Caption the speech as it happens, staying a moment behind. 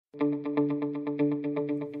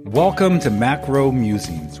Welcome to Macro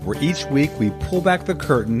Musings, where each week we pull back the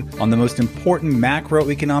curtain on the most important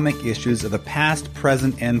macroeconomic issues of the past,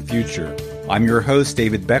 present, and future. I'm your host,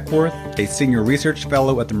 David Beckworth, a senior research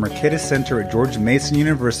fellow at the Mercatus Center at George Mason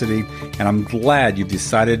University, and I'm glad you've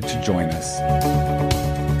decided to join us.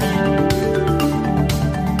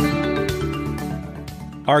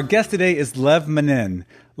 Our guest today is Lev Menand.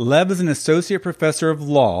 Lev is an associate professor of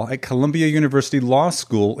law at Columbia University Law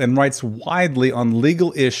School and writes widely on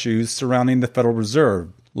legal issues surrounding the Federal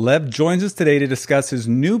Reserve. Lev joins us today to discuss his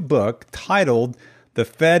new book titled The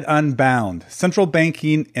Fed Unbound, Central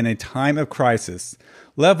Banking in a Time of Crisis.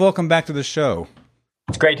 Lev, welcome back to the show.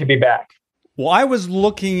 It's great to be back. Well, I was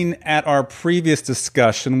looking at our previous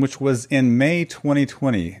discussion, which was in May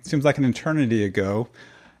 2020. It seems like an eternity ago.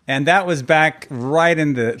 And that was back right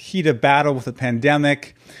in the heat of battle with the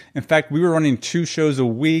pandemic. In fact, we were running 2 shows a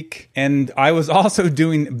week, and I was also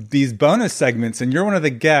doing these bonus segments. And you're one of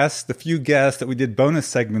the few guests that we did bonus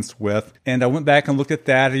segments with. And I went back and looked at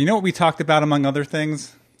that. And you know what we talked about, among other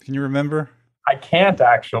things? Can you remember? I can't,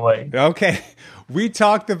 actually. Okay. We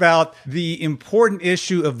talked about the important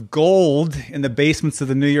issue of gold in the basements of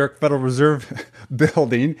the New York Federal Reserve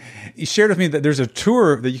building. You shared with me that there's a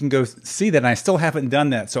tour that you can go see that, and I still haven't done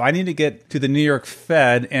that. So I need to get to the New York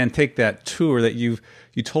Fed and take that tour that you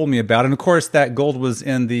told me about. And of course, that gold was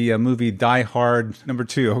in the movie Die Hard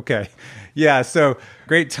 #2. Okay. Yeah, so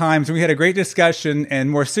great times. We had a great discussion.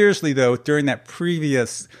 And more seriously, though, during that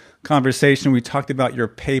previous conversation, we talked about your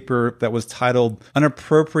paper that was titled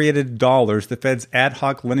Unappropriated Dollars, the Fed's Ad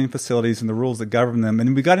Hoc Lending Facilities and the Rules that Govern Them.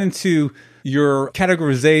 And we got into your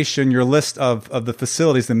categorization, your list of the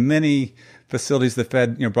facilities, the many facilities the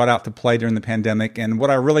Fed brought out to play during the pandemic. And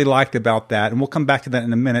what I really liked about that, and we'll come back to that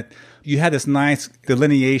in a minute, you had this nice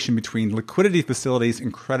delineation between liquidity facilities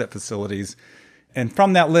and credit facilities. And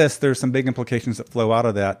from that list, there's some big implications that flow out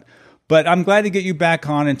of that. But I'm glad to get you back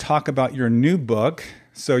on and talk about your new book.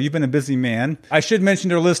 So you've been a busy man. I should mention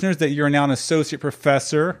to our listeners that you're now an associate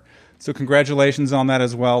professor. So congratulations on that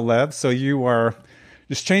as well, Lev. So you are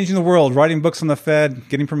just changing the world, writing books on the Fed,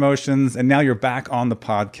 getting promotions, and now you're back on the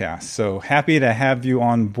podcast. So happy to have you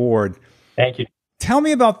on board. Thank you. Tell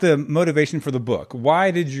me about the motivation for the book.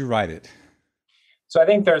 Why did you write it? So I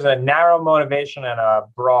think there's a narrow motivation and a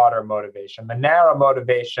broader motivation. The narrow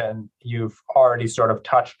motivation you've already sort of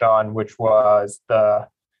touched on, which was the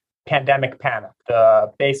pandemic panic,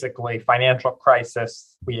 the basically financial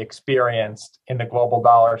crisis we experienced in the global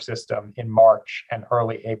dollar system in March and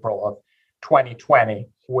early April of 2020,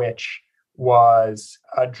 which was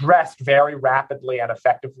addressed very rapidly and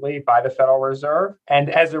effectively by the Federal Reserve. And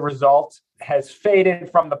as a result, has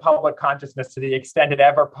faded from the public consciousness to the extent it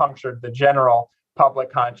ever punctured the general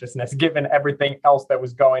public consciousness, given everything else that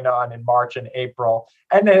was going on in March and April.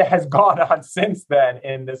 And it has gone on since then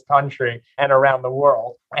in this country and around the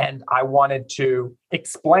world. And I wanted to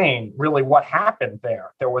explain really what happened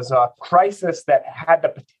there. There was a crisis that had the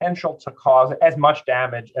potential to cause as much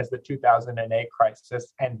damage as the 2008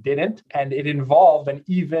 crisis and didn't. And it involved an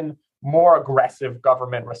even more aggressive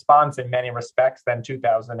government response in many respects than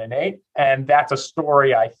 2008. And that's a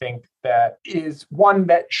story, I think, that is one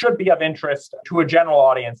that should be of interest to a general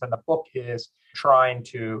audience. And the book is trying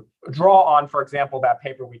to draw on, for example, that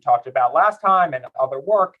paper we talked about last time and other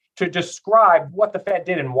work to describe what the Fed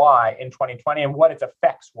did and why in 2020 and what its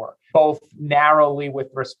effects were, both narrowly with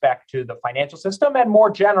respect to the financial system and more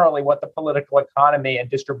generally what the political economy and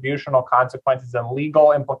distributional consequences and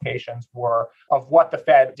legal implications were of what the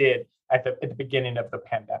Fed did at the beginning of the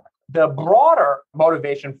pandemic. The broader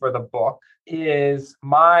motivation for the book is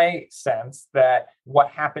my sense that what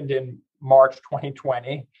happened in March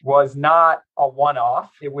 2020 was not a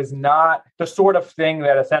one-off. It was not the sort of thing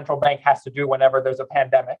that a central bank has to do whenever there's a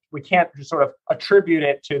pandemic. We can't just sort of attribute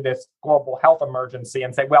it to this global health emergency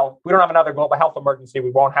and say, well, we don't have another global health emergency.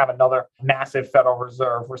 We won't have another massive Federal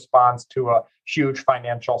Reserve response to a huge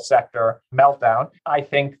financial sector meltdown. I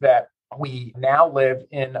think that we now live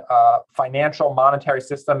in a financial monetary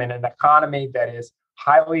system in an economy that is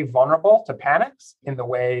highly vulnerable to panics in the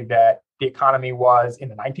way that the economy was in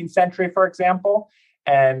the 19th century, for example,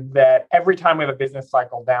 and that every time we have a business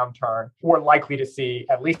cycle downturn, we're likely to see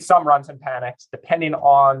at least some runs and panics, depending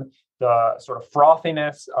on the sort of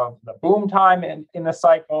frothiness of the boom time in the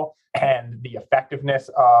cycle and the effectiveness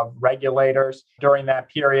of regulators during that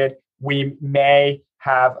period. We may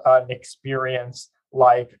have an experience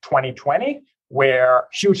like 2020, where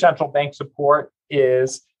huge central bank support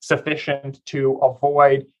is sufficient to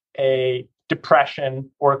avoid a depression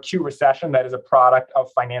or acute recession that is a product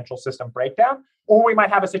of financial system breakdown. Or we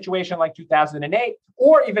might have a situation like 2008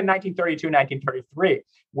 or even 1932, 1933,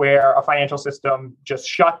 where a financial system just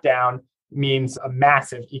shut down means a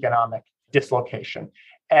massive economic dislocation.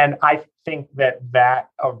 And I think that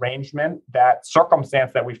arrangement, that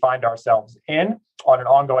circumstance that we find ourselves in on an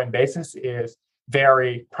ongoing basis is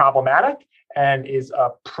very problematic and is a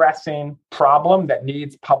pressing problem that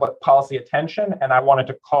needs public policy attention. And I wanted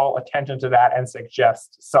to call attention to that and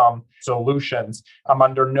suggest some solutions. I'm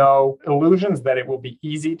under no illusions that it will be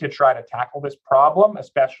easy to try to tackle this problem,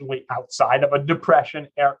 especially outside of a depression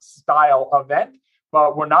style event.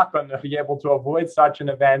 But we're not going to be able to avoid such an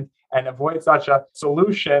event and avoid such a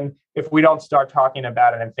solution if we don't start talking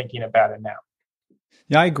about it and thinking about it now.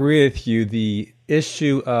 Yeah, I agree with you. The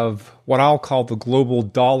issue of what I'll call the global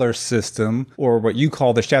dollar system, or what you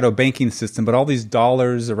call the shadow banking system, but all these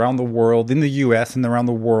dollars around the world, in the US and around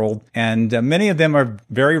the world, and many of them are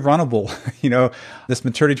very runnable. This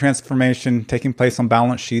maturity transformation taking place on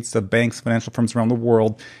balance sheets of banks, financial firms around the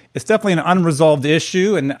world. It's definitely an unresolved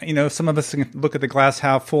issue. And, some of us can look at the glass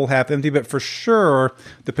half full, half empty, but for sure,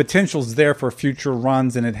 the potential is there for future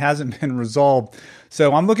runs and it hasn't been resolved.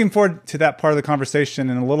 So I'm looking forward to that part of the conversation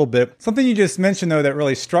in a little bit. Something you just mentioned, though, that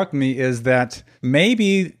really struck me is that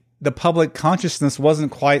maybe the public consciousness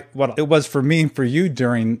wasn't quite what it was for me and for you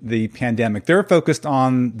during the pandemic. They're focused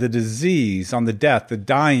on the disease, on the death, the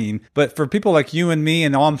dying. But for people like you and me,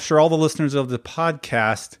 and I'm sure all the listeners of the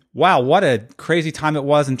podcast, wow, what a crazy time it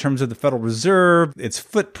was in terms of the Federal Reserve, its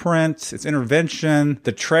footprint, its intervention,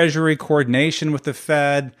 the Treasury coordination with the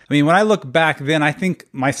Fed. I mean, when I look back then, I think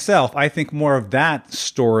more of that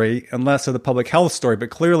story and less of the public health story.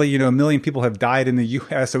 But clearly, 1 million people have died in the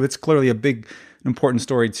U.S., so it's clearly a big, important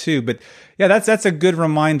story too. But yeah, that's a good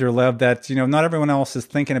reminder, Lev, that, not everyone else is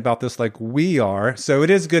thinking about this like we are. So it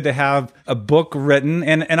is good to have a book written.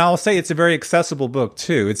 And I'll say it's a very accessible book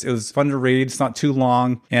too. It was fun to read. It's not too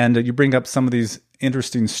long. And you bring up some of these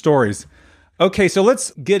interesting stories. Okay, so let's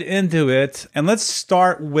get into it. And let's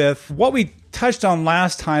start with what we touched on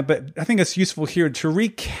last time, but I think it's useful here to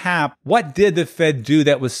recap. What did the Fed do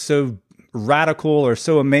that was so radical or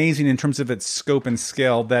so amazing in terms of its scope and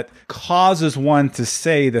scale that causes one to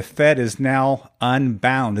say the Fed is now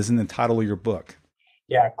unbound, is in the title of your book?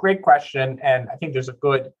 Yeah, great question. And I think there's a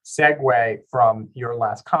good segue from your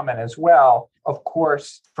last comment as well. Of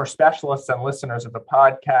course, for specialists and listeners of the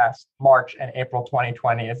podcast, March and April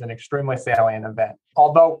 2020 is an extremely salient event.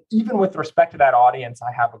 Although, even with respect to that audience,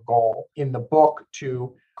 I have a goal in the book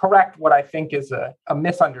to correct what I think is a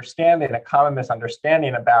misunderstanding, a common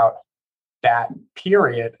misunderstanding about that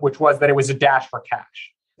period, which was that it was a dash for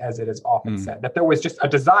cash, as it is often said, that there was just a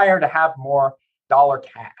desire to have more dollar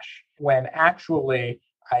cash, when actually,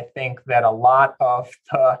 I think that a lot of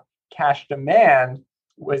the cash demand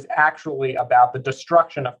was actually about the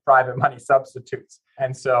destruction of private money substitutes.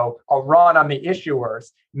 And so a run on the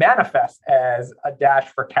issuers manifests as a dash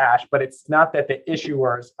for cash, but it's not that the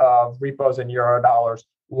issuers of repos and Eurodollars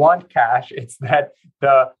want cash. It's that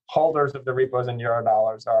the holders of the repos and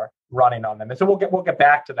Eurodollars are running on them. And so we'll get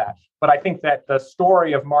back to that. But I think that the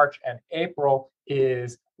story of March and April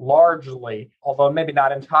is largely, although maybe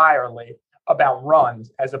not entirely, about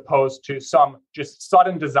runs as opposed to some just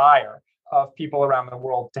sudden desire of people around the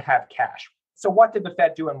world to have cash. So what did the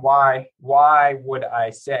Fed do, and why would I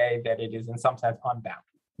say that it is in some sense unbound?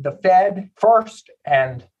 The Fed, first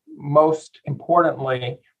and most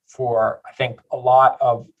importantly, for I think a lot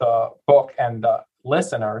of the book and the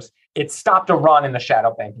listeners, it stopped a run in the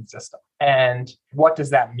shadow banking system. And what does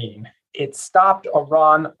that mean? It stopped a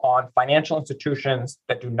run on financial institutions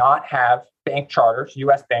that do not have bank charters,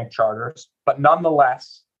 US bank charters, but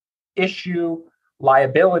nonetheless issue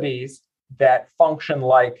liabilities that function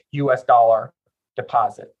like US dollar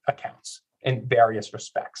deposit accounts in various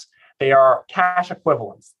respects. They are cash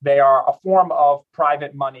equivalents. They are a form of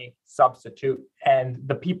private money substitute. And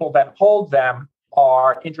the people that hold them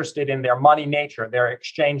are interested in their money nature, their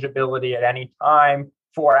exchangeability at any time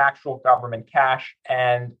for actual government cash.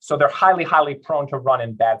 And so they're highly, highly prone to run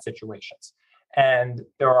in bad situations. And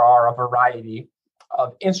there are a variety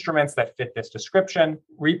of instruments that fit this description.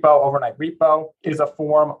 Repo, overnight repo, is a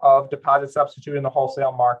form of deposit substitute in the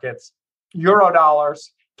wholesale markets. Eurodollars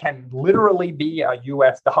can literally be a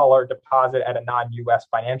US dollar deposit at a non-US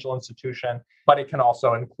financial institution, but it can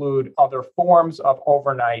also include other forms of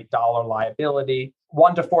overnight dollar liability.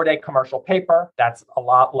 1 to 4 day commercial paper, that's a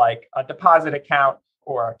lot like a deposit account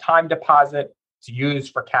or a time deposit. It's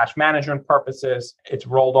used for cash management purposes. It's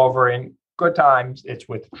rolled over in good times. It's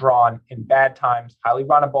withdrawn in bad times, highly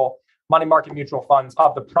runnable. Money market mutual funds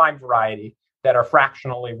of the prime variety, that are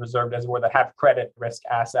fractionally reserved as well, that have credit risk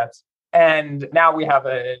assets. And now we have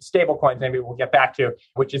a stable coins, maybe we'll get back to,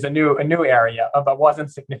 which is a new area, but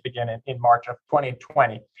wasn't significant in March of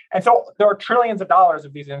 2020. And so there are trillions of dollars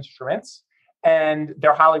of these instruments, and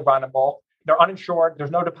they're highly runnable. They're uninsured.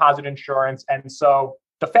 There's no deposit insurance. And so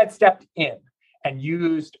the Fed stepped in and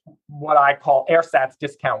used what I call airsats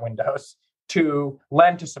discount windows to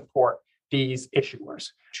lend to support these issuers,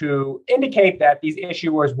 to indicate that these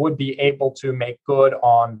issuers would be able to make good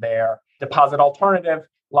on their deposit alternative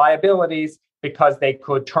liabilities because they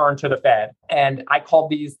could turn to the Fed. And I call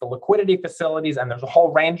these the liquidity facilities, and there's a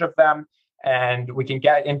whole range of them. And we can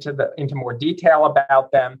get into more detail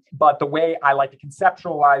about them. But the way I like to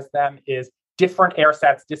conceptualize them is different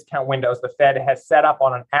airsats discount windows the Fed has set up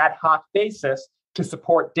on an ad hoc basis to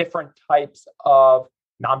support different types of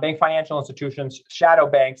non-bank financial institutions, shadow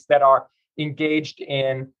banks that are engaged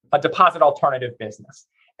in a deposit alternative business.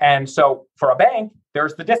 And so for a bank,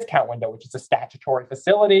 there's the discount window, which is a statutory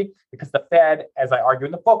facility because the Fed, as I argue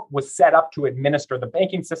in the book, was set up to administer the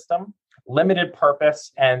banking system, limited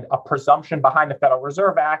purpose, and a presumption behind the Federal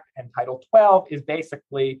Reserve Act. And Title 12 is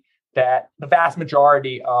basically that the vast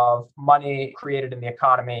majority of money created in the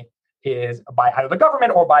economy is by either the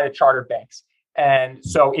government or by the chartered banks. And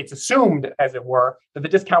so it's assumed, as it were, that the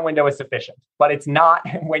discount window is sufficient, but it's not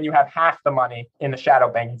when you have half the money in the shadow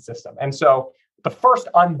banking system. And so the first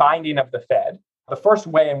unbinding of the Fed, the first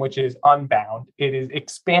way in which it is unbound, it is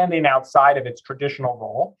expanding outside of its traditional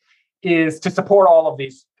role, is to support all of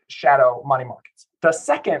these shadow money markets. The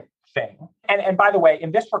second thing, and by the way,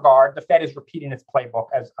 in this regard, the Fed is repeating its playbook,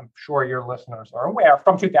 as I'm sure your listeners are aware,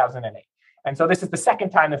 from 2008. And so this is the second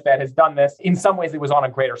time the Fed has done this. In some ways, it was on a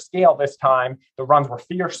greater scale this time. The runs were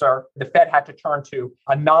fiercer. The Fed had to turn to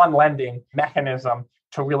a non-lending mechanism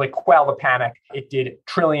to really quell the panic. It did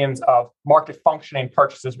trillions of market functioning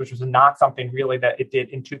purchases, which was not something really that it did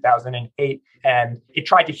in 2008. And it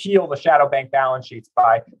tried to heal the shadow bank balance sheets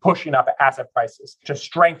by pushing up asset prices to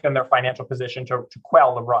strengthen their financial position to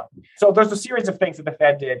quell the run. So there's a series of things that the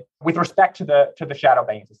Fed did with respect to the shadow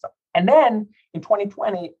banking system. And then in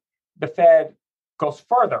 2020, the Fed goes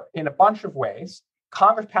further in a bunch of ways.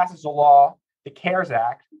 Congress passes a law, the CARES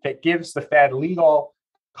Act, that gives the Fed legal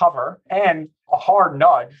cover and a hard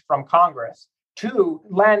nudge from Congress to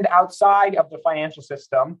lend outside of the financial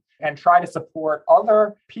system and try to support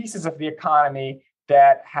other pieces of the economy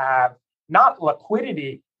that have not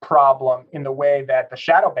liquidity problem in the way that the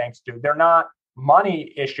shadow banks do. They're not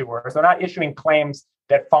money issuers. They're not issuing claims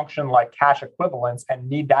that function like cash equivalents and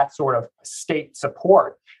need that sort of state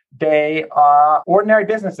support. They are ordinary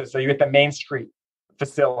businesses. So you get the Main Street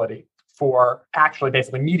facility for actually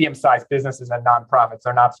basically medium-sized businesses and nonprofits.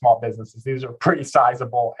 They're not small businesses. These are pretty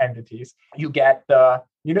sizable entities. You get the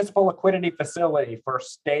municipal liquidity facility for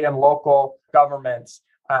state and local governments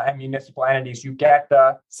and municipal entities. You get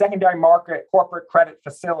the secondary market corporate credit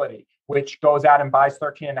facility, which goes out and buys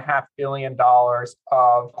 $13.5 billion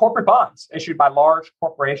of corporate bonds issued by large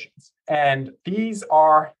corporations. And these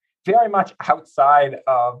are very much outside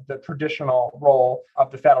of the traditional role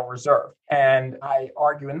of the Federal Reserve. And I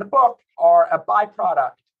argue in the book are a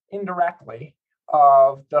byproduct indirectly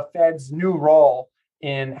of the Fed's new role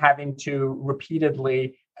in having to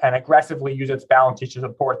repeatedly and aggressively use its balance sheet to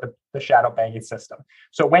support the shadow banking system.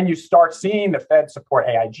 So when you start seeing the Fed support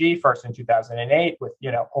AIG first in 2008 with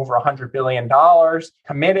over $100 billion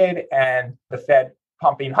committed, and the Fed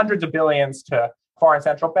pumping hundreds of billions to foreign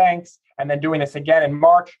central banks, and then doing this again in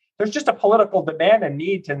March, there's just a political demand and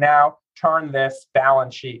need to now turn this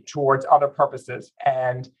balance sheet towards other purposes.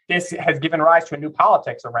 And this has given rise to a new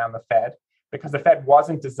politics around the Fed because the Fed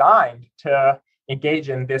wasn't designed to engage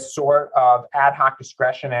in this sort of ad hoc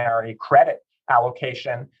discretionary credit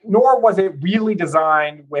allocation, nor was it really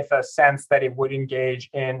designed with a sense that it would engage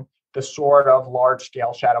in the sort of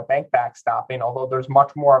large-scale shadow bank backstopping, although there's much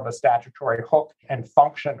more of a statutory hook and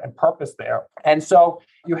function and purpose there. And so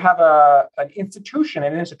you have an institutional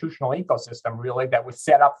ecosystem, really, that was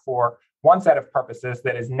set up for one set of purposes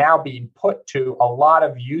that is now being put to a lot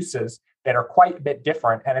of uses that are quite a bit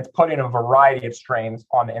different, and it's putting a variety of strains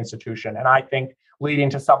on the institution, and I think leading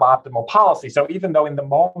to suboptimal policy. So even though in the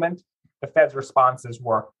moment, the Fed's responses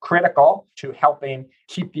were critical to helping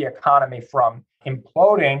keep the economy from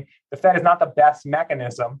imploding, the Fed is not the best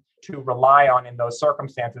mechanism to rely on in those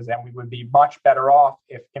circumstances. And we would be much better off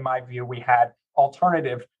if, in my view, we had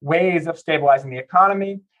alternative ways of stabilizing the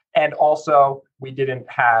economy. And also, we didn't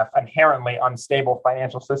have inherently unstable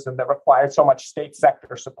financial system that required so much state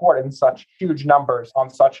sector support in such huge numbers on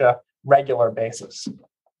such a regular basis.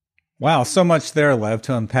 Wow, so much there, Lev,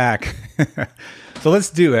 to unpack. So let's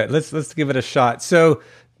do it. Let's give it a shot. So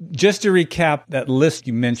Just to recap that list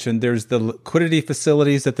you mentioned, there's the liquidity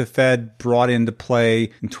facilities that the Fed brought into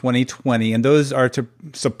play in 2020, and those are to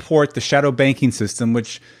support the shadow banking system,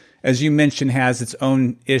 which, as you mentioned, has its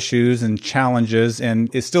own issues and challenges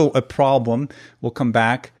and is still a problem. We'll come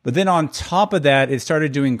back. But then on top of that, it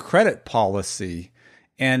started doing credit policy.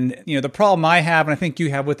 And, the problem I have, and I think you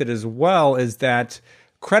have with it as well, is that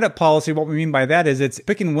credit policy, what we mean by that is it's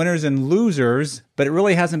picking winners and losers, but it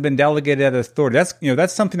really hasn't been delegated at authority.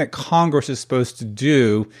 That's something that Congress is supposed to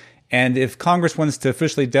do. And if Congress wants to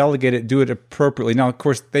officially delegate it, do it appropriately. Now, of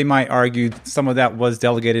course, they might argue some of that was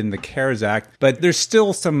delegated in the CARES Act, but there's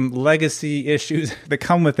still some legacy issues that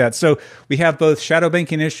come with that. So we have both shadow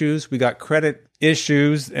banking issues, we got credit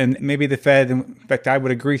issues, and maybe the Fed, in fact, I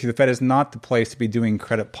would agree with you, the Fed is not the place to be doing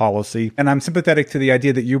credit policy. And I'm sympathetic to the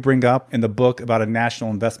idea that you bring up in the book about a national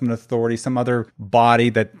investment authority, some other body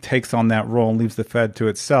that takes on that role and leaves the Fed to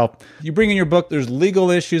itself. You bring in your book, there's legal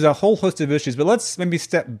issues, a whole host of issues, but let's maybe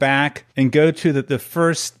step back and go to the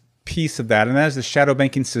first piece of that, and that is the shadow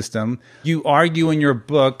banking system. You argue in your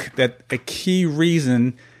book that a key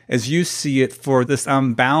reason, as you see it, for this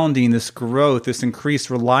unbounding, this growth, this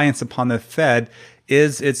increased reliance upon the Fed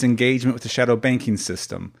is its engagement with the shadow banking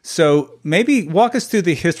system. So maybe walk us through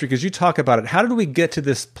the history, because you talk about it. How did we get to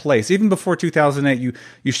this place? Even before 2008,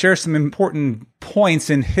 you share some important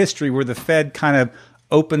points in history where the Fed kind of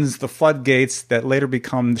opens the floodgates that later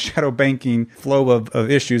become the shadow banking flow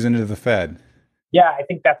of issues into the Fed. Yeah, I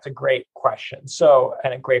think that's a great question. So,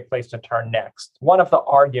 and a great place to turn next. One of the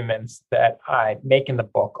arguments that I make in the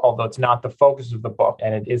book, although it's not the focus of the book,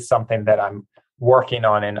 and it is something that I'm working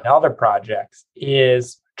on in other projects,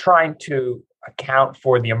 is trying to account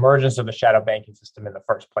for the emergence of the shadow banking system in the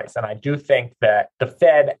first place. And I do think that the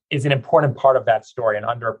Fed is an important part of that story, an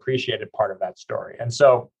underappreciated part of that story. And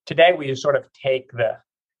so today we sort of take the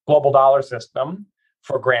global dollar system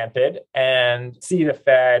for granted and see the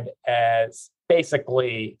Fed as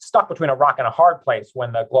basically stuck between a rock and a hard place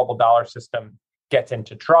when the global dollar system gets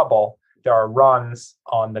into trouble. There are runs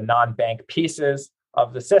on the non-bank pieces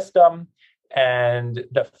of the system, and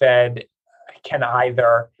the Fed can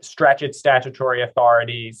either stretch its statutory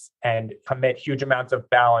authorities and commit huge amounts of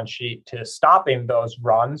balance sheet to stopping those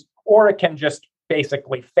runs, or it can just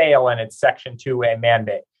basically fail in its Section 2A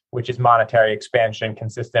mandate, which is monetary expansion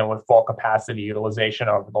consistent with full capacity utilization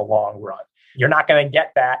over the long run. You're not going to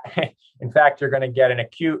get that. In fact, you're going to get an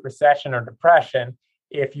acute recession or depression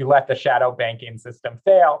if you let the shadow banking system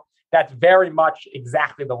fail. That's very much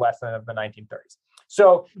exactly the lesson of the 1930s.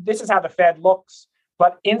 So this is how the Fed looks.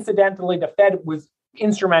 But incidentally, the Fed was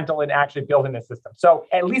instrumental in actually building this system. So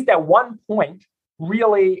at least at one point,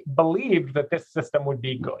 really believed that this system would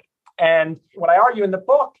be good. And what I argue in the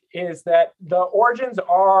book is that the origins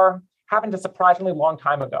happened a surprisingly long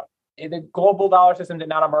time ago. The global dollar system did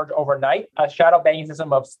not emerge overnight. A shadow banking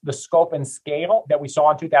system of the scope and scale that we saw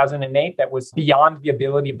in 2008 that was beyond the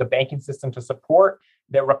ability of the banking system to support,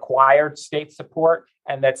 that required state support,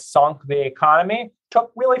 and that sunk the economy,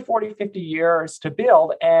 took really 40, 50 years to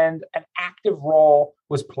build, and an active role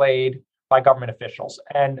was played by government officials.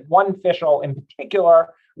 And one official in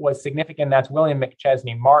particular was significant. That's William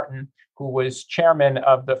McChesney Martin, who was chairman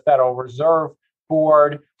of the Federal Reserve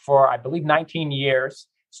Board for, I believe, 19 years,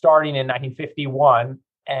 starting in 1951.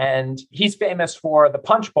 And he's famous for the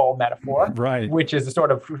punch bowl metaphor, right, which is a sort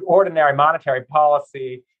of ordinary monetary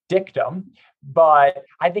policy dictum. But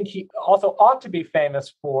I think he also ought to be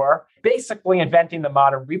famous for basically inventing the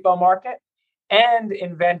modern repo market and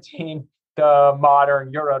inventing the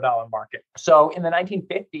modern Eurodollar market. So in the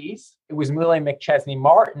 1950s, it was William McChesney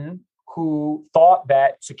Martin who thought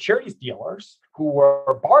that securities dealers who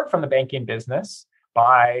were barred from the banking business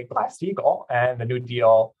by Glass-Steagall and the New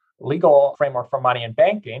Deal legal framework for money and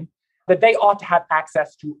banking, that they ought to have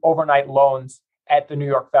access to overnight loans at the New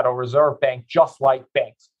York Federal Reserve Bank, just like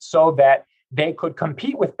banks, so that they could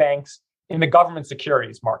compete with banks in the government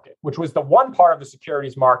securities market, which was the one part of the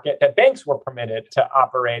securities market that banks were permitted to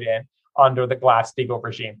operate in under the Glass-Steagall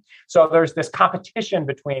regime. So there's this competition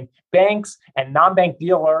between banks and non-bank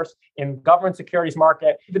dealers in government securities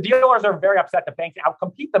market. The dealers are very upset that banks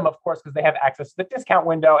outcompete them, of course, because they have access to the discount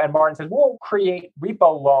window. And Martin says, we'll create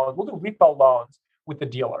repo loans. We'll do repo loans with the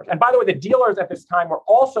dealers. And by the way, the dealers at this time were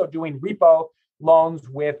also doing repo loans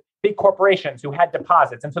with big corporations who had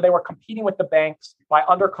deposits. And so they were competing with the banks by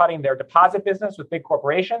undercutting their deposit business with big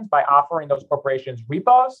corporations by offering those corporations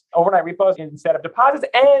repos, overnight repos instead of deposits.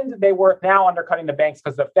 And they were now undercutting the banks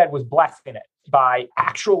because the Fed was blessing it by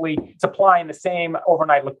actually supplying the same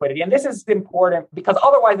overnight liquidity. And this is important because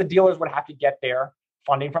otherwise the dealers would have to get their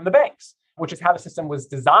funding from the banks, which is how the system was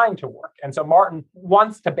designed to work. And so Martin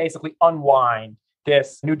wants to basically unwind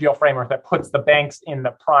this New Deal framework that puts the banks in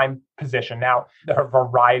the prime position. Now, there are a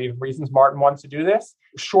variety of reasons Martin wants to do this.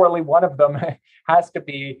 Surely one of them has to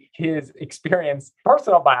be his experience,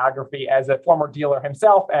 personal biography as a former dealer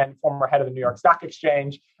himself and former head of the New York Stock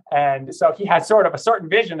Exchange. And so he has sort of a certain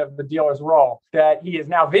vision of the dealer's role that he is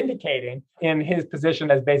now vindicating in his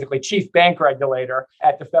position as basically chief bank regulator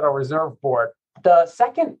at the Federal Reserve Board. The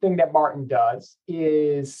second thing that Martin does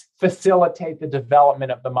is facilitate the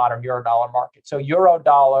development of the modern Eurodollar market. So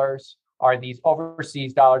Eurodollars are these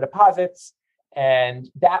overseas dollar deposits, and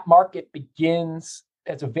that market begins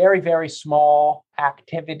as a very, very small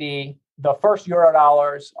activity. The first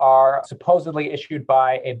Eurodollars are supposedly issued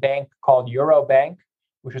by a bank called Eurobank,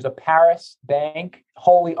 which was a Paris bank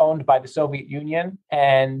wholly owned by the Soviet Union.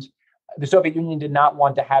 And the Soviet Union did not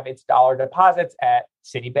want to have its dollar deposits at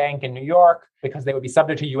Citibank in New York because they would be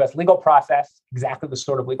subject to U.S. legal process, exactly the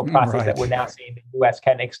sort of legal process that we're now seeing the U.S.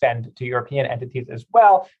 can extend to European entities as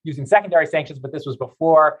well, using secondary sanctions. But this was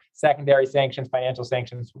before secondary sanctions, financial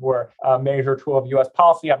sanctions were a major tool of U.S.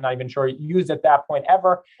 policy. I'm not even sure used at that point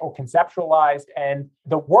ever or conceptualized. And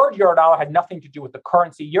the word Eurodollar had nothing to do with the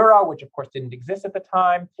currency euro, which of course didn't exist at the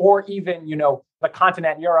time, or even, the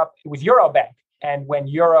continent Europe. It was Eurobank. And when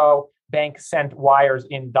Eurobank sent wires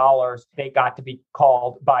in dollars, they got to be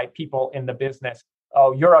called by people in the business,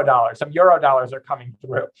 oh, Eurodollars. Some Eurodollars are coming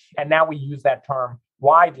through. And now we use that term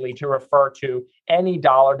widely to refer to any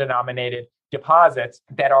dollar-denominated deposits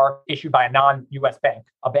that are issued by a non-US bank,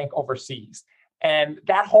 a bank overseas. And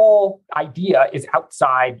that whole idea is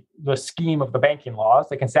outside the scheme of the banking laws,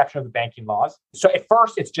 the conception of the banking laws. So at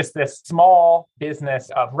first, it's just this small business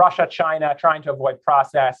of Russia, China, trying to avoid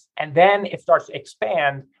process. And then it starts to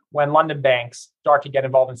expand when London banks start to get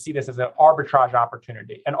involved and see this as an arbitrage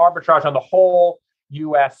opportunity, an arbitrage on the whole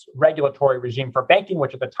US regulatory regime for banking,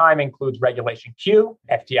 which at the time includes Regulation Q,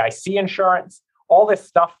 FDIC insurance, all this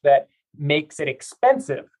stuff that makes it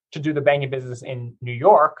expensive to do the banking business in New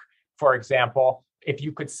York. For example, if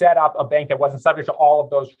you could set up a bank that wasn't subject to all of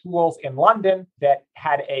those rules in London, that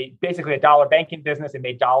had basically a dollar banking business, it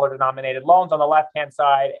made dollar-denominated loans on the left-hand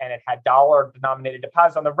side, and it had dollar-denominated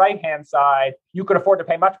deposits on the right-hand side, you could afford to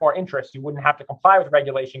pay much more interest. You wouldn't have to comply with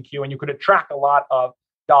Regulation Q, and you could attract a lot of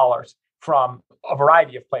dollars from a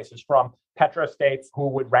variety of places, from petrostates who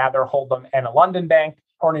would rather hold them in a London bank,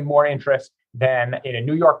 earning more interest than in a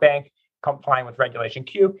New York bank, complying with Regulation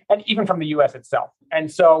Q, and even from the US itself.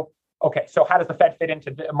 And so, so how does the Fed fit into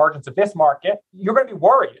the emergence of this market? You're going to be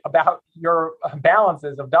worried about your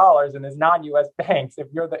balances of dollars in these non-US banks if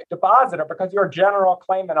you're the depositor, because you're a general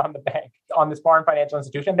claimant on the bank, on this foreign financial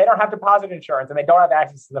institution. They don't have deposit insurance and they don't have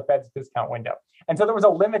access to the Fed's discount window. And so there was a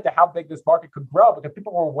limit to how big this market could grow because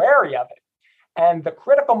people were wary of it. And the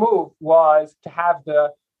critical move was to have the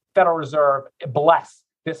Federal Reserve bless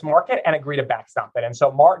this market and agree to backstop it. And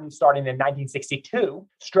so Martin, starting in 1962,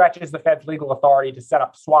 stretches the Fed's legal authority to set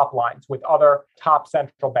up swap lines with other top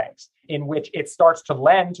central banks, in which it starts to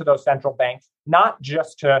lend to those central banks, not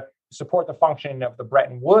just to support the functioning of the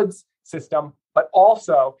Bretton Woods system, but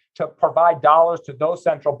also to provide dollars to those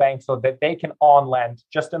central banks so that they can on-lend,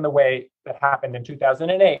 just in the way that happened in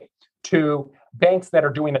 2008, to banks that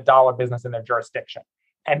are doing the dollar business in their jurisdiction.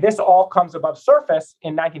 And this all comes above surface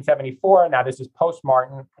in 1974. Now, this is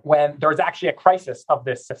post-Martin, when there's actually a crisis of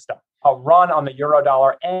this system, a run on the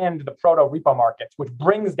Eurodollar and the proto-repo markets, which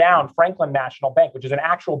brings down Franklin National Bank, which is an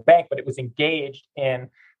actual bank, but it was engaged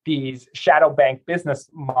in these shadow bank business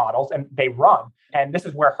models, and they run. And this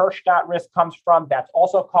is where Herstatt risk comes from. That's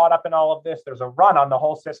also caught up in all of this. There's a run on the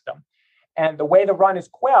whole system. And the way the run is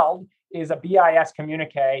quelled is a BIS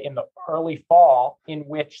communique in the early fall, in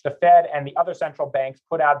which the Fed and the other central banks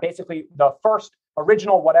put out basically the first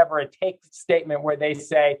original whatever it takes statement, where they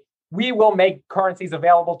say, we will make currencies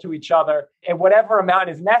available to each other in whatever amount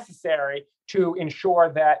is necessary to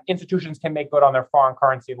ensure that institutions can make good on their foreign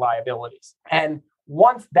currency liabilities. And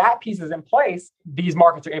once that piece is in place, these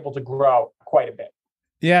markets are able to grow quite a bit.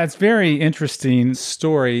 Yeah, it's a very interesting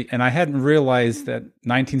story. And I hadn't realized that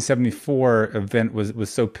 1974 event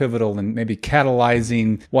was so pivotal and maybe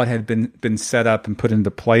catalyzing what had been set up and put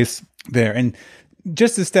into place there. And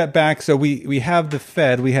just to step back, so we have the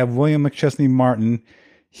Fed, we have William McChesney Martin.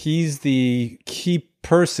 He's the key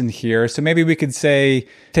person here. So maybe we could say,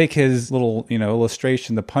 take his little,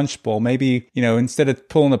 illustration, the punch bowl. Maybe, instead of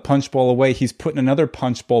pulling the punch bowl away, he's putting another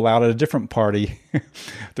punch bowl out at a different party.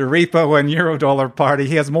 The repo and Eurodollar party.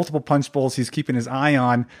 He has multiple punch bowls he's keeping his eye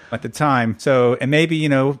on at the time. So, and maybe,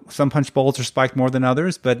 some punch bowls are spiked more than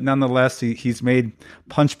others, but nonetheless, he's made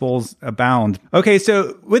punch bowls abound. Okay,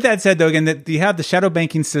 so with that said, though, again, that you have the shadow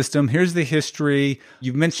banking system. Here's the history.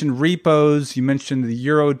 You mentioned repos. You mentioned the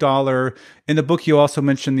Eurodollar. In the book, you also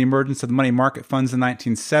mentioned the emergence of the money market funds in the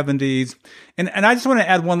 1970s. And I just want to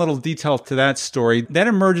add one little detail to that story. That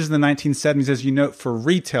emerges in the 1970s, as you note, for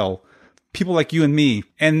retail, people like you and me.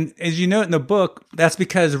 And as you note in the book, that's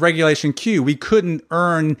because Regulation Q, we couldn't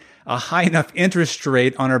earn a high enough interest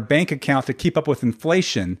rate on our bank account to keep up with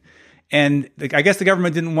inflation. And I guess the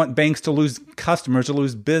government didn't want banks to lose customers, to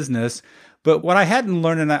lose business. But what I hadn't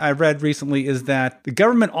learned, and I read recently, is that the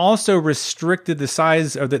government also restricted the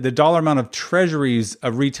size or the dollar amount of treasuries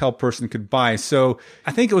a retail person could buy. So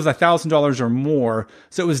I think it was $1,000 or more.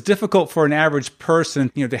 So it was difficult for an average person,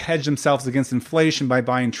 to hedge themselves against inflation by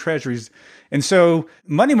buying treasuries. And so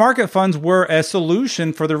money market funds were a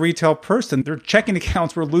solution for the retail person. Their checking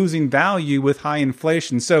accounts were losing value with high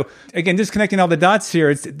inflation. So again, just connecting all the dots here,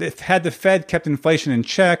 had the Fed kept inflation in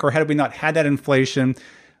check, or had we not had that inflation,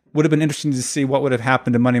 would have been interesting to see what would have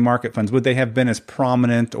happened to money market funds. Would they have been as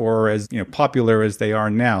prominent or as popular as they are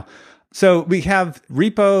now? So we have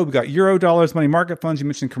repo, we got Eurodollars, money market funds. You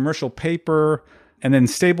mentioned commercial paper, and then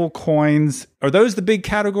stable coins. Are those the big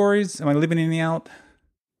categories? Am I leaving any out?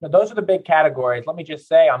 Now, those are the big categories. Let me just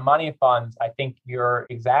say on money funds, I think you're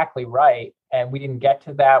exactly right. And we didn't get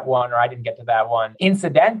to that one, or I didn't get to that one.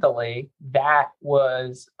 Incidentally, that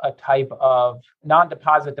was a type of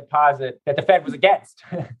non-deposit deposit that the Fed was against.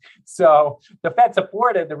 So the Fed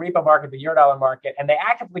supported the repo market, the Eurodollar market, and they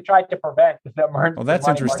actively tried to prevent the emergence Well, that's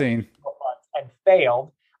of money interesting. market funds and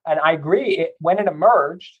failed. And I agree, when it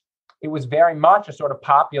emerged, it was very much a sort of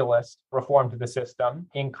populist reform to the system,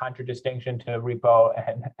 in contradistinction to repo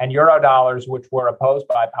and Eurodollars, which were opposed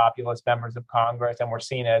by populist members of Congress and were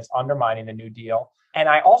seen as undermining the New Deal. And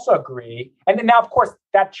I also agree, and then now, of course,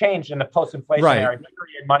 that changed in the post-inflationary period.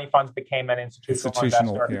 Money funds became an institutional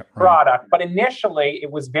investor product. But initially, it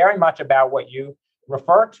was very much about what you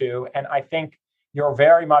refer to. And I think you're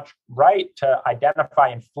very much right to identify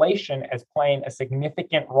inflation as playing a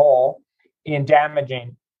significant role in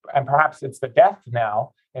damaging, and perhaps it's the death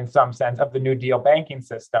now, in some sense, of the New Deal banking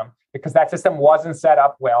system, because that system wasn't set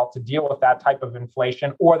up well to deal with that type of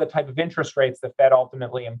inflation or the type of interest rates the Fed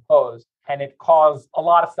ultimately imposed. And it caused a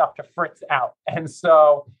lot of stuff to fritz out. And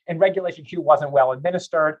so, and Regulation Q wasn't well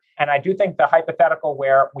administered. And I do think the hypothetical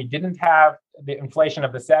where we didn't have the inflation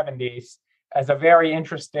of the 70s as a very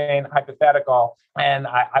interesting hypothetical. And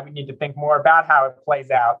I would need to think more about how it plays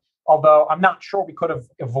out. Although I'm not sure we could have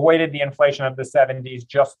avoided the inflation of the 70s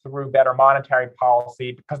just through better monetary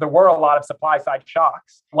policy, because there were a lot of supply side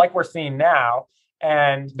shocks like we're seeing now.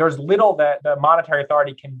 And there's little that the monetary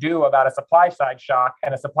authority can do about a supply side shock.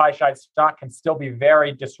 And a supply side shock can still be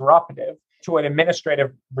very disruptive to an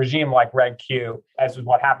administrative regime like Reg Q, as is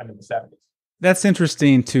what happened in the 70s. That's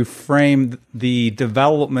interesting to frame the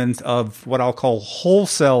development of what I'll call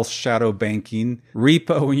wholesale shadow banking,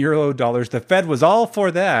 repo and Eurodollars. The Fed was all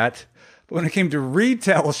for that. But when it came to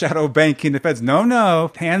retail shadow banking, the Fed's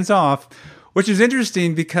no, hands off, which is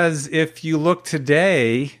interesting because if you look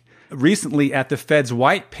today, recently at the Fed's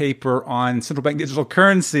white paper on central bank digital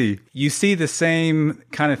currency, you see the same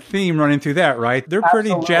kind of theme running through that, right? They're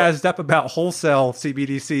pretty jazzed up about wholesale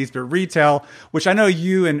CBDCs, but retail, which I know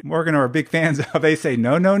you and Morgan are big fans of, they say,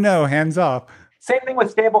 no, hands off. Same thing with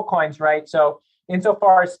stable coins, right? So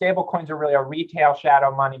insofar as stable coins are really a retail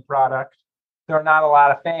shadow money product, there are not a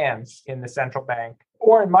lot of fans in the central bank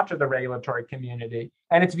or in much of the regulatory community.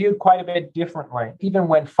 And it's viewed quite a bit differently, even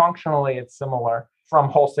when functionally it's similar, from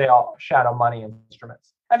wholesale shadow money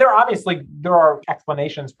instruments. And there are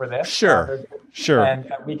explanations for this. Sure. And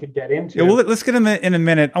we could get into. Yeah, well, let's get in a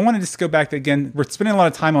minute. I want to just go back to, again, we're spending a lot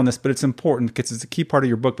of time on this, but it's important because it's a key part of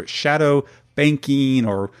your book, but shadow banking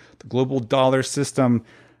or the global dollar system.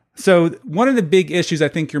 So one of the big issues I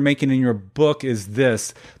think you're making in your book is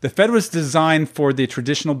this. The Fed was designed for the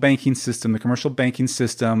traditional banking system, the commercial banking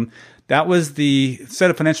system. That was the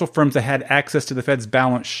set of financial firms that had access to the Fed's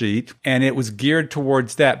balance sheet, and it was geared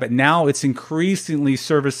towards that. But now it's increasingly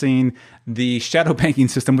servicing the shadow banking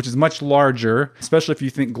system, which is much larger, especially if you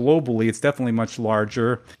think globally, it's definitely much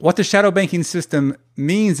larger. What the shadow banking system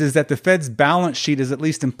means is that the Fed's balance sheet is at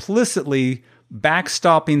least implicitly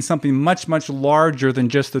backstopping something much, much larger than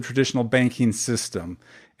just the traditional banking system.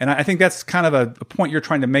 And I think that's kind of a point you're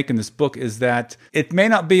trying to make in this book, is that it may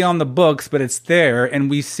not be on the books, but it's there. And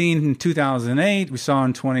we've seen in 2008, we saw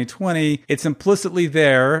in 2020, it's implicitly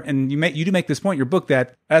there. And you do make this point in your book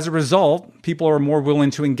that as a result, people are more willing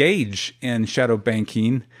to engage in shadow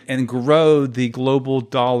banking and grow the global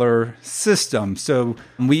dollar system. So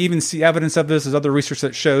we even see evidence of this. There's other research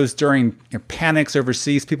that shows during panics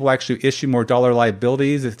overseas, people actually issue more dollar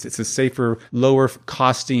liabilities. It's a safer, lower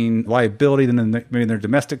costing liability than maybe their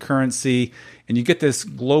domestic currency. And you get this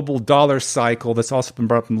global dollar cycle that's also been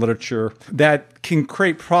brought up in literature that can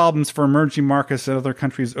create problems for emerging markets and other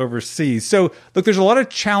countries overseas. So, look, there's a lot of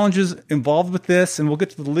challenges involved with this, and we'll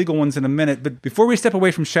get to the legal ones in a minute. But before we step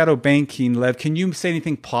away from shadow banking, Lev, can you say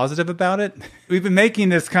anything positive about it? We've been making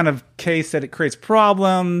this kind of case that it creates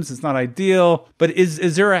problems, it's not ideal. But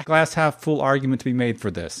is there a glass half full argument to be made for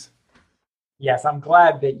this? Yes, I'm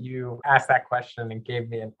glad that you asked that question and gave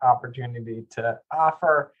me an opportunity to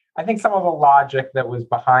offer, I think, some of the logic that was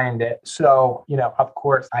behind it. So, of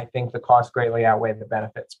course, I think the costs greatly outweigh the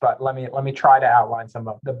benefits, but let me try to outline some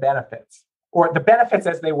of the benefits, or the benefits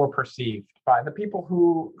as they were perceived by the people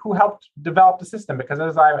who helped develop the system. Because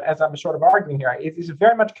as I'm sort of arguing here, it is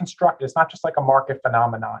very much constructed. It's not just like a market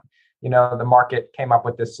phenomenon. The market came up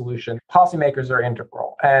with this solution. Policymakers are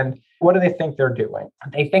integral. And what do they think they're doing?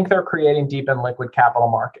 They think they're creating deep and liquid capital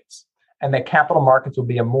markets, and that capital markets will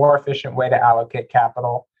be a more efficient way to allocate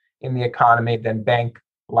capital in the economy than bank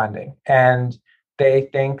lending. And they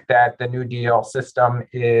think that the New Deal system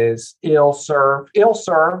is ill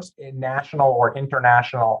serves a national or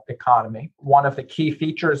international economy. One of the key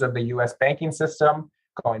features of the US banking system,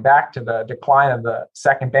 going back to the decline of the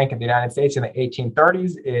second bank of the United States in the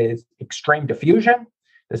 1830s, is extreme diffusion.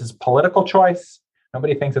 This is political choice.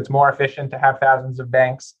 Nobody thinks it's more efficient to have thousands of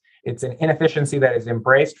banks. It's an inefficiency that is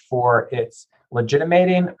embraced for its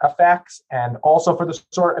legitimating effects, and also for the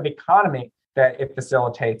sort of economy that it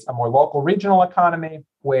facilitates, a more local regional economy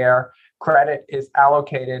where credit is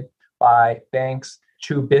allocated by banks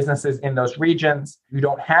to businesses in those regions. You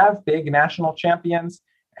don't have big national champions,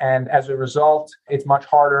 and as a result, it's much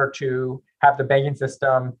harder to have the banking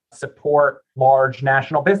system support large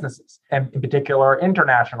national businesses, and in particular,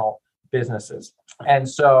 international businesses. And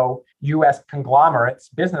so US conglomerates,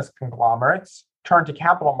 business conglomerates, turn to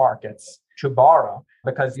capital markets to borrow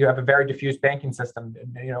because you have a very diffuse banking system.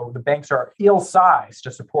 The banks are ill-sized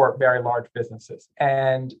to support very large businesses.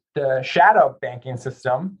 And the shadow banking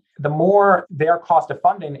system, the more their cost of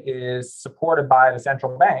funding is supported by the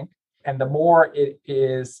central bank, and the more it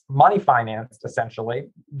is money financed, essentially,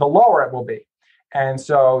 the lower it will be. And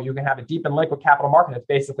so you can have a deep and liquid capital market that's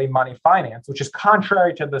basically money finance, which is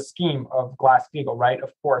contrary to the scheme of Glass-Steagall, right?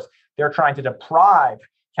 Of course, they're trying to deprive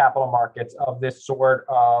capital markets of this sort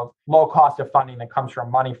of low cost of funding that comes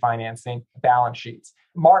from money financing balance sheets.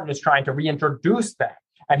 Martin is trying to reintroduce that.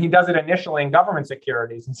 And he does it initially in government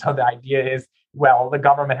securities. And so the idea is, well, the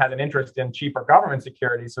government has an interest in cheaper government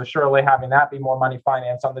securities. So surely having that be more money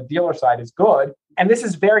finance on the dealer side is good. And this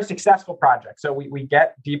is a very successful project. So we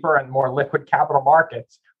get deeper and more liquid capital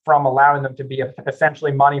markets from allowing them to be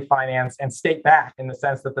essentially money finance and state backed, in the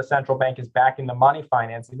sense that the central bank is backing the money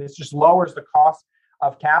financing. This just lowers the cost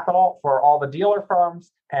of capital for all the dealer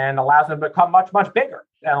firms and allows them to become much, much bigger,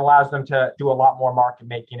 and allows them to do a lot more market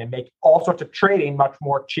making and make all sorts of trading much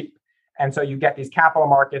more cheap. And so you get these capital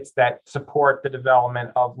markets that support the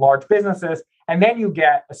development of large businesses. And then you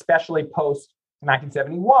get, especially post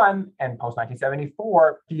 1971 and post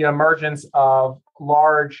 1974, the emergence of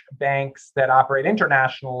large banks that operate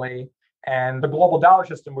internationally, and the global dollar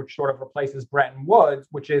system, which sort of replaces Bretton Woods,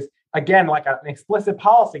 which is, again, like an explicit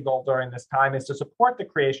policy goal during this time, is to support the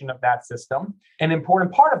creation of that system. An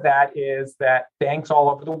important part of that is that banks all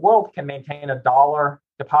over the world can maintain a dollar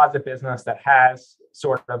deposit business that has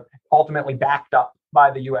sort of ultimately backed up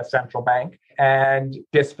by the US central bank. And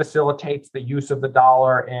this facilitates the use of the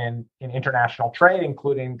dollar in international trade,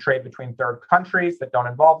 including trade between third countries that don't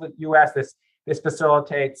involve the US. This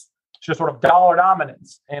facilitates just sort of dollar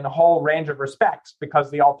dominance in a whole range of respects, because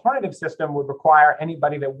the alternative system would require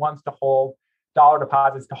anybody that wants to hold dollar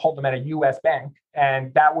deposits to hold them at a US bank.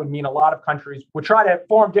 And that would mean a lot of countries would try to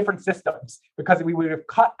form different systems, because we would have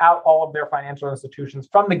cut out all of their financial institutions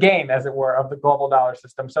from the game, as it were, of the global dollar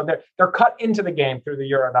system. So they're cut into the game through the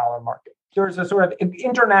euro dollar market. There's a sort of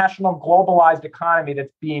international globalized economy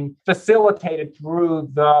that's being facilitated through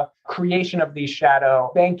the creation of these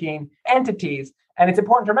shadow banking entities. And it's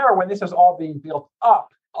important to remember, when this is all being built up,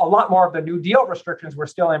 a lot more of the New Deal restrictions were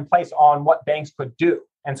still in place on what banks could do.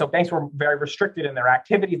 And so banks were very restricted in their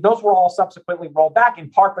activities. Those were all subsequently rolled back, in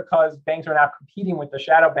part because banks are now competing with the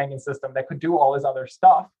shadow banking system that could do all this other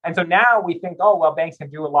stuff. And so now we think, oh, well, banks can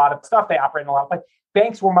do a lot of stuff. They operate in a lot of places.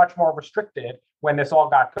 Banks were much more restricted when this all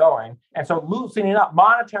got going. And so loosening up,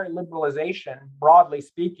 monetary liberalization, broadly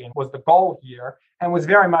speaking, was the goal here and was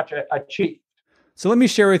very much achieved. So let me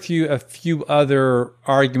share with you a few other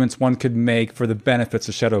arguments one could make for the benefits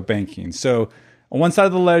of shadow banking. So on one side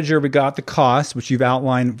of the ledger, we got the cost, which you've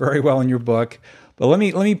outlined very well in your book. But let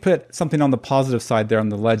me put something on the positive side there on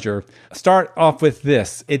the ledger. Start off with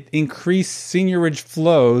this. It increased seigniorage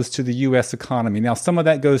flows to the U.S. economy. Now, some of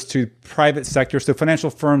that goes to private sector. So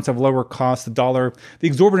financial firms have lower costs, the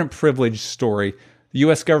exorbitant privilege story. The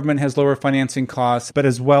U.S. government has lower financing costs, but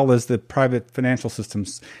as well as the private financial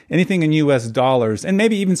systems. Anything in U.S. dollars, and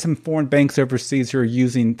maybe even some foreign banks overseas who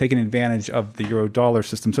are taking advantage of the euro dollar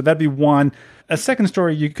system. So that'd be one. A second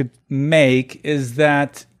story you could make is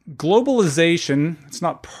that globalization, it's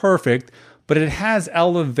not perfect, but it has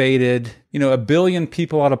elevated, 1 billion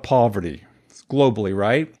people out of poverty globally,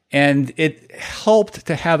 right? And it helped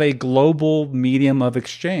to have a global medium of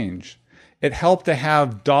exchange. It helped to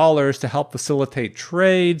have dollars to help facilitate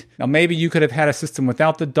trade. Now, maybe you could have had a system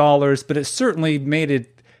without the dollars, but it certainly made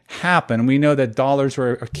it happen. We know that dollars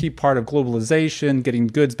were a key part of globalization, getting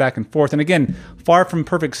goods back and forth. And again, far from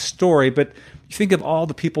perfect story, but you think of all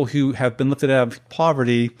the people who have been lifted out of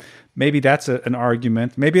poverty, maybe that's an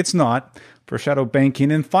argument. Maybe it's not for shadow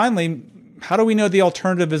banking. And finally, how do we know the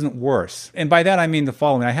alternative isn't worse? And by that, I mean the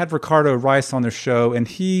following. I had Ricardo Rice on the show, and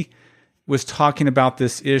he was talking about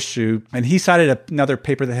this issue, and he cited another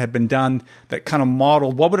paper that had been done that kind of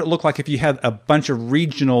modeled what would it look like if you had a bunch of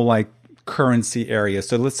regional currency areas.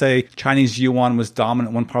 So let's say Chinese yuan was dominant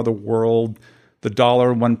in one part of the world, the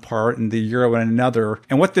dollar in one part, and the euro in another.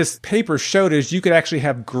 And what this paper showed is you could actually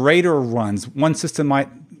have greater runs. One system might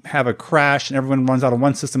have a crash and everyone runs out of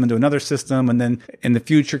one system into another system, and then in the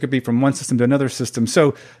future it could be from one system to another system.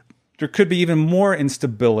 So there could be even more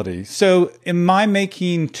instability. So am I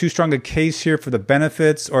making too strong a case here for the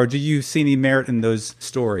benefits, or do you see any merit in those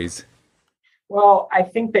stories? Well, I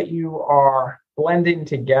think that you are blending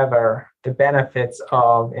together the benefits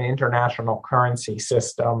of an international currency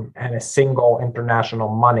system and a single international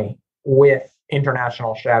money with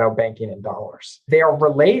international shadow banking in dollars. They are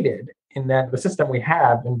related in that the system we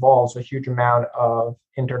have involves a huge amount of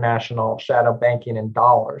international shadow banking in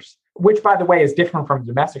dollars, which, by the way, is different from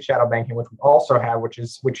domestic shadow banking, which we also have, which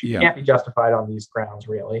can't be justified on these grounds,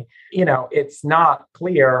 really. It's not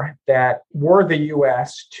clear that were the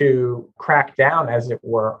U.S. to crack down, as it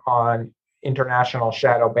were, on international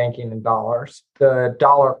shadow banking in dollars, the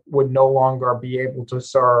dollar would no longer be able to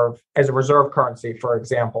serve as a reserve currency, for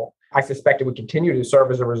example. I suspect it would continue to serve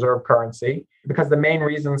as a reserve currency because the main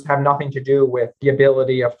reasons have nothing to do with the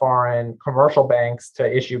ability of foreign commercial banks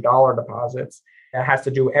to issue dollar deposits. It has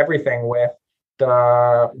to do everything with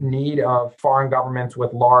the need of foreign governments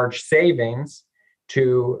with large savings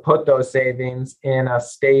to put those savings in a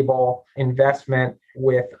stable investment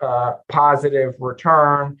with a positive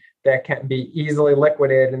return that can be easily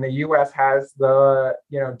liquidated. And the U.S. has the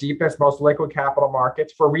deepest, most liquid capital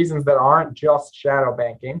markets for reasons that aren't just shadow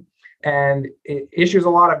banking. And it issues a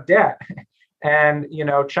lot of debt. And,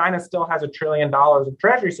 China still has $1 trillion of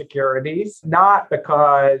treasury securities, not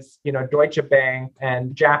because, Deutsche Bank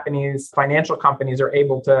and Japanese financial companies are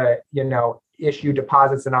able to, issue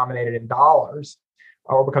deposits denominated in dollars,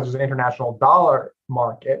 or because there's an international dollar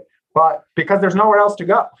market, but because there's nowhere else to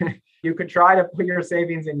go. You could try to put your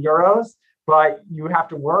savings in euros, but you have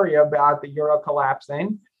to worry about the euro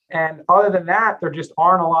collapsing. And other than that, there just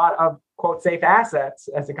aren't a lot of, quote, safe assets,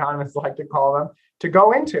 as economists like to call them, to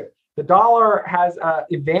go into. The dollar has an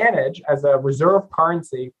advantage as a reserve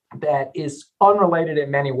currency that is unrelated in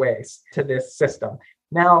many ways to this system.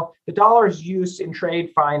 Now, the dollar's use in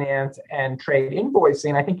trade finance and trade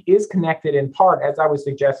invoicing, I think, is connected in part, as I was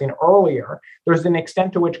suggesting earlier. There's an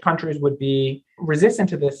extent to which countries would be resistant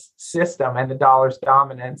to this system and the dollar's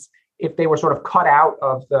dominance if they were sort of cut out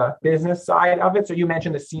of the business side of it. So you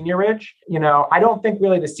mentioned the seigniorage. I don't think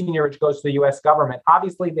really the seigniorage goes to the U.S. government.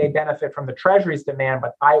 Obviously, they benefit from the Treasury's demand,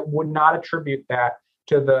 but I would not attribute that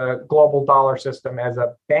to the global dollar system as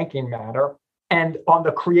a banking matter. And on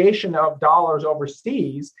the creation of dollars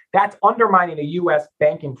overseas, that's undermining a U.S.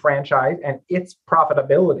 banking franchise and its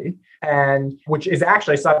profitability, and which is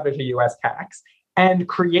actually subject to U.S. tax, and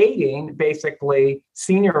creating basically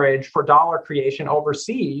seigniorage for dollar creation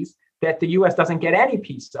overseas that the U.S. doesn't get any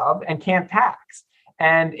piece of and can't tax.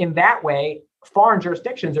 And in that way, foreign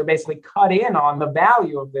jurisdictions are basically cut in on the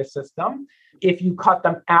value of this system. If you cut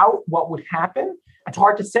them out, what would happen? It's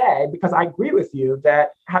hard to say because I agree with you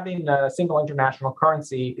that having a single international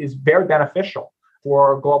currency is very beneficial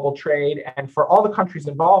for global trade and for all the countries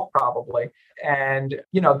involved probably. And,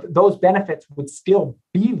 those benefits would still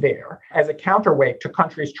be there as a counterweight to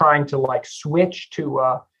countries trying to switch to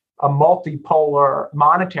a multipolar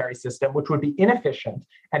monetary system, which would be inefficient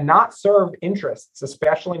and not serve interests,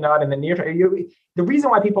 especially not in the near term. The reason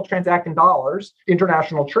why people transact in dollars,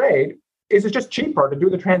 international trade, is it's just cheaper to do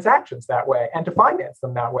the transactions that way and to finance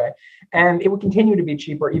them that way. And it would continue to be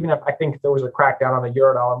cheaper, even if I think there was a crackdown on the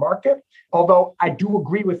Eurodollar market. Although I do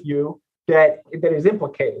agree with you that is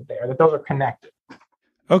implicated there, that those are connected.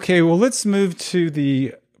 Okay, well, let's move to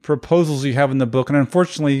the proposals you have in the book. And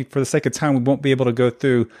unfortunately, for the sake of time, we won't be able to go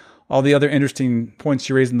through all the other interesting points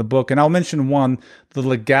you raise in the book. And I'll mention one, the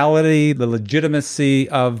legality, the legitimacy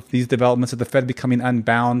of these developments of the Fed becoming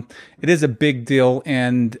unbound. It is a big deal,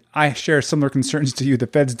 and I share similar concerns to you. The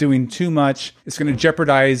Fed's doing too much. It's going to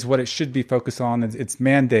jeopardize what it should be focused on, its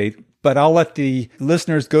mandate. But I'll let the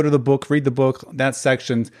listeners go to the book, read the book, that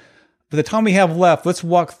section. For the time we have left, let's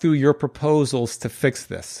walk through your proposals to fix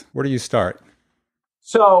this. Where do you start?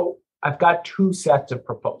 So I've got two sets of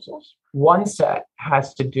proposals. One set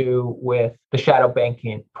has to do with the shadow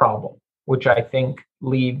banking problem, which I think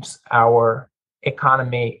leaves our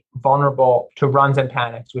economy vulnerable to runs and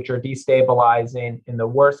panics, which are destabilizing in the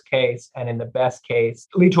worst case and in the best case,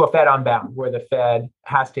 lead to a Fed Unbound, where the Fed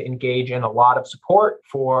has to engage in a lot of support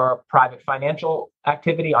for private financial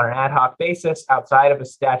activity on an ad hoc basis outside of a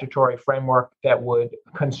statutory framework that would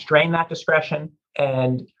constrain that discretion,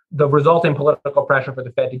 and the resulting political pressure for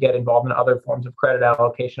the Fed to get involved in other forms of credit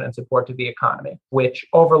allocation and support to the economy, which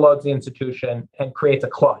overloads the institution and creates a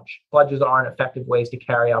kludge. Kludges aren't effective ways to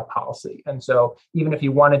carry out policy. And so even if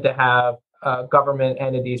you wanted to have government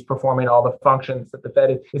entities performing all the functions that the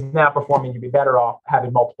Fed is now performing, you'd be better off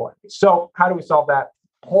having multiple entities. So how do we solve that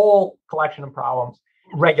whole collection of problems?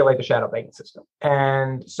 Regulate the shadow banking system.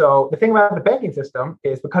 And so the thing about the banking system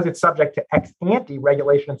is because it's subject to ex ante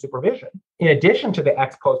regulation and supervision, in addition to the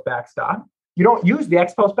ex post backstop, you don't use the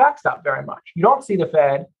ex post backstop very much. You don't see the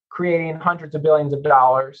Fed creating hundreds of billions of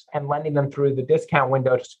dollars and lending them through the discount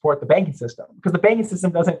window to support the banking system because the banking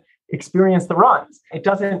system doesn't experience the runs. It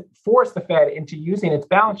doesn't force the Fed into using its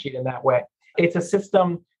balance sheet in that way. It's a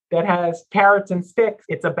system that has carrots and sticks.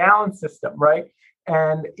 It's a balanced system, right?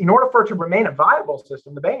 And in order for it to remain a viable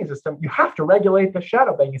system, the banking system, you have to regulate the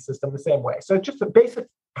shadow banking system the same way. So it's just a basic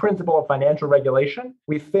principle of financial regulation.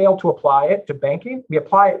 We fail to apply it to banking. We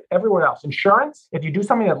apply it everywhere else. Insurance, if you do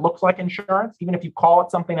something that looks like insurance, even if you call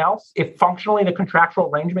it something else, if functionally the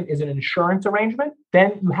contractual arrangement is an insurance arrangement,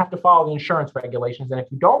 then you have to follow the insurance regulations. And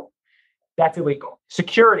if you don't, that's illegal.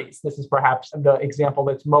 Securities, this is perhaps the example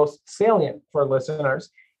that's most salient for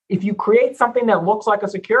listeners. If you create something that looks like a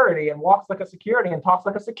security and walks like a security and talks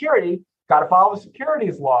like a security, got to follow the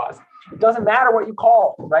securities laws. It doesn't matter what you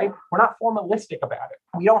call it, right? We're not formalistic about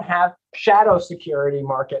it. We don't have shadow security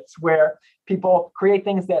markets where people create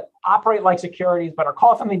things that operate like securities but are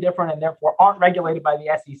called something different and therefore aren't regulated by the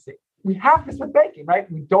SEC. We have this with banking,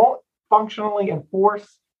 right? We don't functionally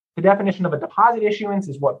enforce the definition of a deposit issuance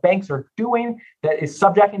is what banks are doing that is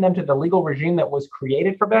subjecting them to the legal regime that was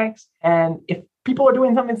created for banks. And if people are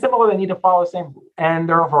doing something similar, they need to follow the same rule. And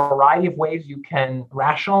there are a variety of ways you can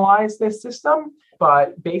rationalize this system.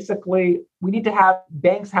 But basically, we need to have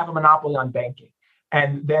banks have a monopoly on banking.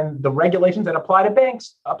 And then the regulations that apply to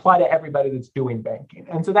banks apply to everybody that's doing banking.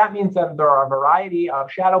 And so that means that there are a variety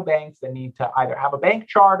of shadow banks that need to either have a bank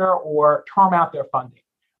charter or term out their funding,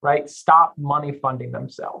 right? Stop money funding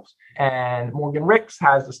themselves. And Morgan Ricks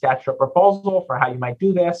has a statutory proposal for how you might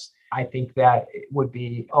do this. I think that it would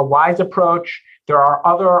be a wise approach. There are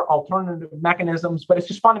other alternative mechanisms, but it's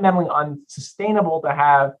just fundamentally unsustainable to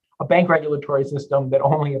have a bank regulatory system that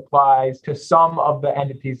only applies to some of the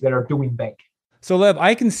entities that are doing banking. So, Lev,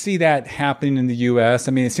 I can see that happening in the U.S.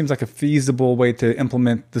 I mean, it seems like a feasible way to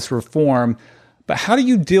implement this reform. But how do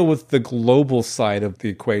you deal with the global side of the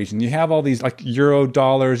equation? You have all these like euro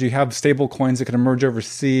dollars, you have stable coins that can emerge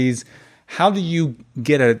overseas. How do you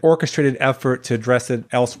get an orchestrated effort to address it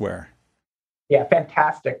elsewhere? Yeah,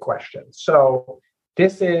 fantastic question. So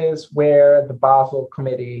this is where the Basel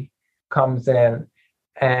Committee comes in,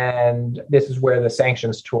 and this is where the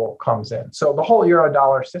sanctions tool comes in. So the whole euro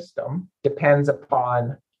dollar system depends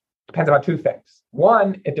upon two things.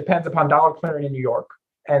 One, it depends upon dollar clearing in New York.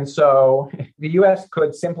 And so the U.S.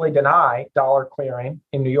 could simply deny dollar clearing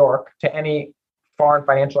in New York to any foreign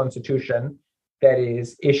financial institution that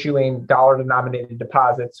is issuing dollar-denominated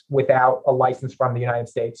deposits without a license from the United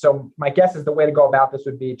States. So my guess is the way to go about this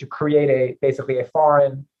would be to create basically a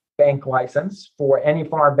foreign bank license for any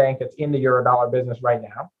foreign bank that's in the Eurodollar business right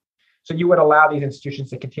now. So you would allow these institutions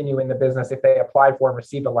to continue in the business if they applied for and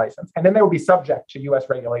received a license. And then they would be subject to US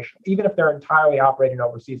regulation, even if they're entirely operating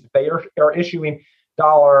overseas. If they are issuing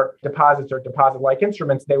dollar deposits or deposit-like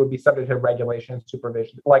instruments, they would be subject to regulation and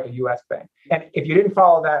supervision like a US bank. And if you didn't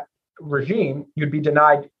follow that regime, you'd be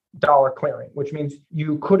denied dollar clearing, which means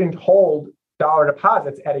you couldn't hold dollar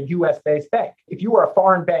deposits at a US-based bank. If you were a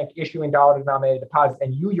foreign bank issuing dollar-denominated deposits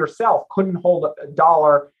and you yourself couldn't hold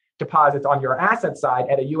dollar deposits on your asset side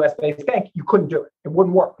at a US-based bank, you couldn't do it. It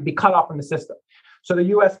wouldn't work. It'd be cut off from the system. So the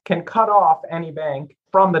US can cut off any bank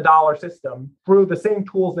from the dollar system through the same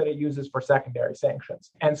tools that it uses for secondary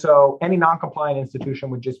sanctions. And so any non-compliant institution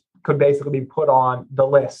could basically be put on the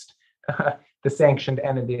list, the sanctioned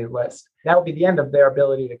entity list. That would be the end of their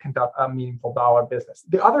ability to conduct a meaningful dollar business.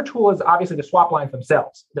 The other tool is obviously the swap lines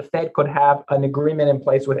themselves. The Fed could have an agreement in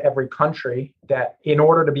place with every country that in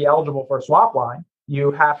order to be eligible for a swap line,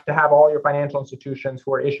 you have to have all your financial institutions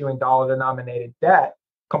who are issuing dollar-denominated debt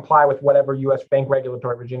comply with whatever U.S. bank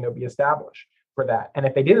regulatory regime will be established for that. And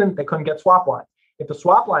if they didn't, they couldn't get swap lines. If the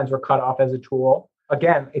swap lines were cut off as a tool,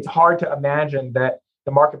 again, it's hard to imagine that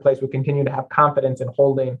the marketplace would continue to have confidence in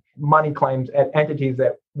holding money claims at entities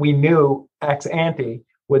that we knew ex ante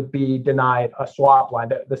would be denied a swap line.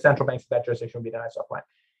 The central banks of that jurisdiction would be denied a swap line.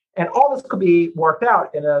 And all this could be worked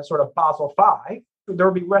out in a sort of Basel V. There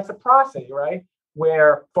would be reciprocity, right?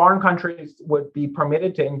 Where foreign countries would be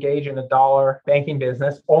permitted to engage in a dollar banking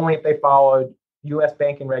business only if they followed U.S.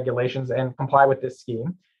 banking regulations and comply with this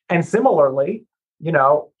scheme. And similarly,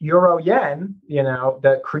 euro yen,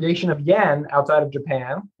 the creation of yen outside of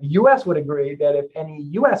Japan, the U.S. would agree that if any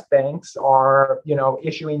U.S. banks are,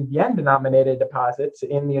 issuing yen denominated deposits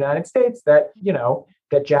in the United States, that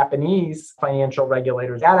Japanese financial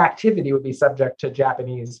regulators, that activity would be subject to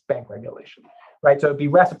Japanese bank regulation. Right. So it'd be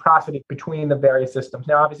reciprocity between the various systems.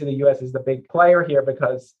 Now, obviously, the U.S. is the big player here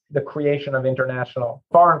because the creation of international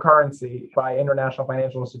foreign currency by international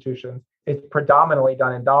financial institutions is predominantly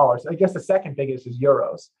done in dollars. I guess the second biggest is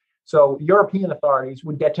euros. So European authorities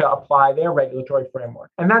would get to apply their regulatory framework.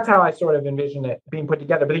 And that's how I sort of envision it being put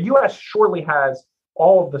together. But the U.S. surely has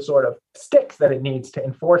all of the sort of sticks that it needs to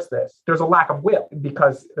enforce this. There's a lack of will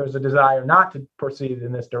because there's a desire not to proceed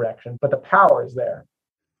in this direction, but the power is there.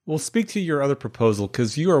 Well, speak to your other proposal,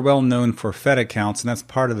 because you are well known for Fed accounts, and that's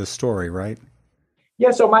part of the story, right? Yeah,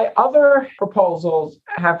 so my other proposals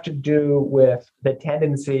have to do with the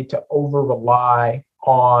tendency to over-rely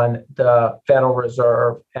on the Federal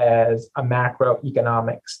Reserve as a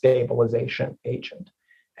macroeconomic stabilization agent.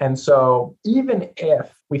 And so even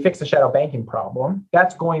if we fix the shadow banking problem,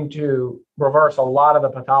 that's going to reverse a lot of the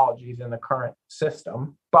pathologies in the current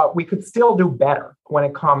system. But we could still do better when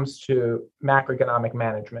it comes to macroeconomic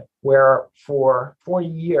management, where for 40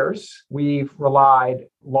 years, we've relied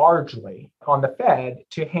largely on the Fed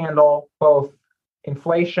to handle both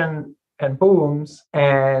inflation and booms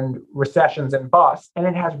and recessions and busts, and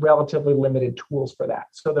it has relatively limited tools for that.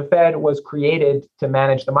 So the Fed was created to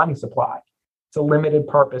manage the money supply. It's a limited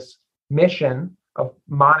purpose mission of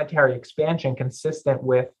monetary expansion consistent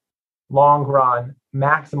with long run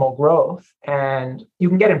maximal growth. And you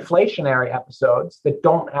can get inflationary episodes that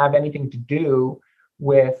don't have anything to do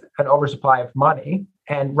with an oversupply of money.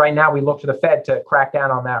 And right now we look to the Fed to crack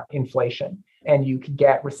down on that inflation. And you could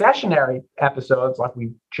get recessionary episodes like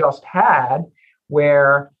we just had,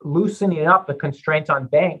 where loosening up the constraints on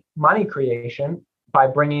bank money creation by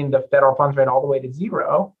bringing the federal funds rate all the way to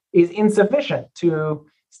zero is insufficient to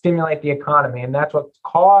stimulate the economy. And that's what's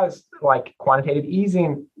caused like quantitative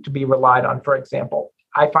easing to be relied on, for example.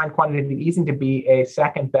 I find quantitative easing to be a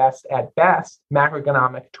second best at best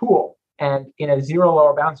macroeconomic tool. And in a zero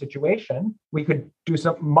lower bound situation, we could do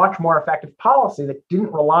some much more effective policy that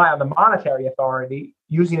didn't rely on the monetary authority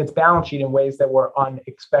using its balance sheet in ways that were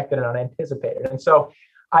unexpected and unanticipated. And so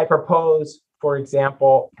I propose, for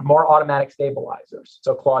example, more automatic stabilizers.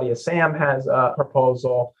 So Claudia Sam has a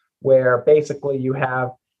proposal where basically you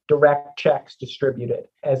have direct checks distributed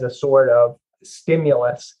as a sort of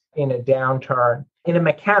stimulus in a downturn in a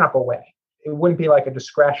mechanical way. It wouldn't be like a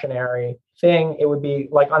discretionary thing. It would be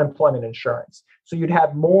like unemployment insurance. So you'd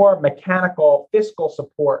have more mechanical fiscal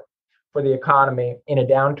support for the economy in a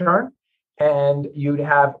downturn, and you'd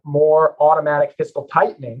have more automatic fiscal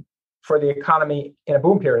tightening for the economy in a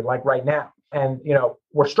boom period like right now. And,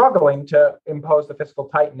 we're struggling to impose the fiscal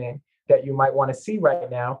tightening that you might want to see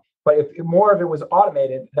right now. But if more of it was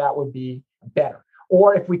automated, that would be better.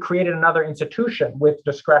 Or if we created another institution with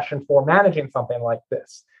discretion for managing something like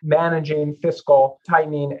this, managing fiscal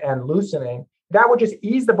tightening and loosening, that would just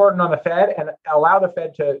ease the burden on the Fed and allow the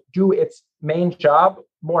Fed to do its main job,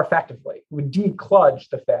 more effectively. It would decludge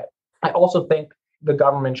the Fed. I also think the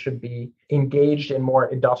government should be engaged in more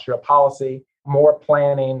industrial policy, more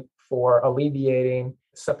planning for alleviating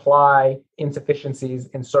supply insufficiencies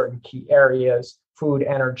in certain key areas, food,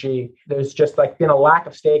 energy. There's just been a lack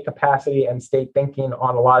of state capacity and state thinking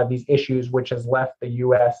on a lot of these issues, which has left the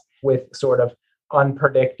US with sort of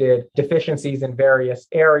unpredicted deficiencies in various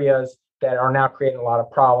areas that are now creating a lot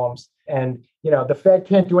of problems. And, the Fed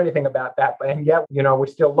can't do anything about that. And yet, we're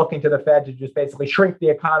still looking to the Fed to just basically shrink the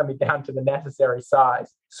economy down to the necessary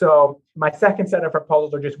size. So my second set of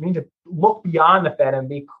proposals are just we need to look beyond the Fed and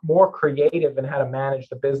be more creative in how to manage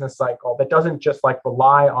the business cycle that doesn't just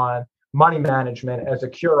rely on money management as a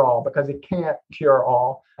cure-all, because it can't cure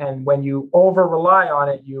all. And when you over-rely on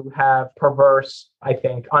it, you have perverse, I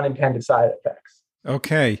think, unintended side effects.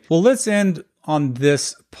 Okay. Well, let's end on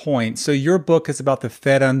this point. So your book is about the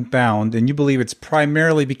Fed Unbound, and you believe it's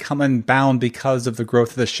primarily become unbound because of the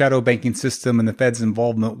growth of the shadow banking system and the Fed's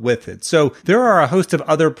involvement with it. So there are a host of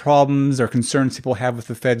other problems or concerns people have with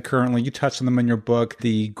the Fed currently. You touched on them in your book,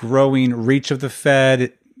 the growing reach of the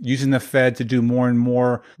Fed, using the Fed to do more and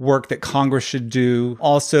more work that Congress should do.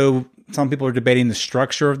 Also, some people are debating the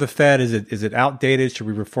structure of the Fed. Is it outdated? Should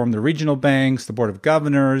we reform the regional banks, the Board of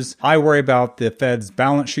Governors? I worry about the Fed's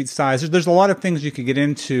balance sheet size. There's a lot of things you could get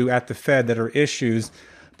into at the Fed that are issues.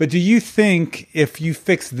 But do you think if you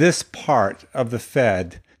fix this part of the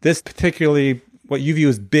Fed, this particularly what you view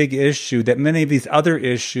as big issue, that many of these other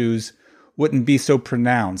issues wouldn't be so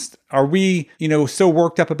pronounced? Are we, so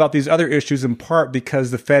worked up about these other issues in part because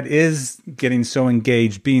the Fed is getting so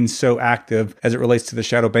engaged, being so active as it relates to the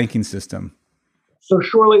shadow banking system? So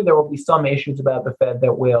surely there will be some issues about the Fed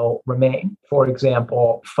that will remain. For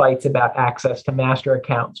example, fights about access to master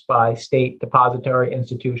accounts by state depository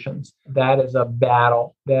institutions. That is a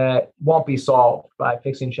battle that won't be solved by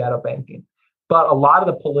fixing shadow banking. But a lot of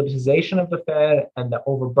the politicization of the Fed and the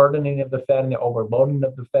overburdening of the Fed and the overloading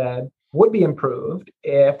of the Fed would be improved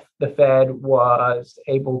if the Fed was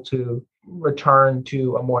able to return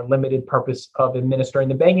to a more limited purpose of administering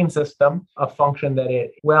the banking system, a function that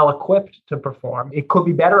it well equipped to perform. It could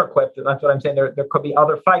be better equipped. That's what I'm saying. There could be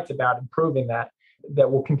other fights about improving that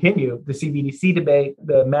will continue. The CBDC debate,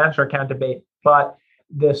 the master account debate, but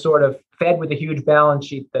the sort of Fed with a huge balance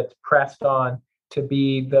sheet that's pressed on to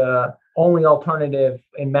be the only alternative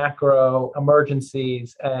in macro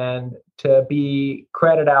emergencies and to be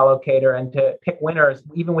credit allocator and to pick winners,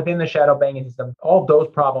 even within the shadow banking system, all those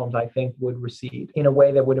problems, I think, would recede in a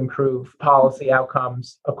way that would improve policy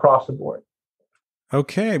outcomes across the board.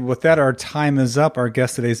 Okay, with that, our time is up. Our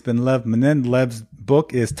guest today has been Lev Menand. Lev's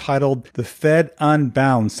book is titled The Fed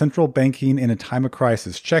Unbound, Central Banking in a Time of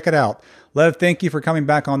Crisis. Check it out. Lev, thank you for coming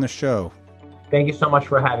back on the show. Thank you so much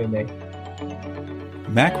for having me.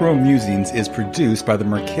 Macro Musings is produced by the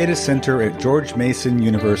Mercatus Center at George Mason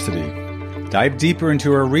University. Dive deeper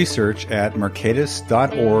into our research at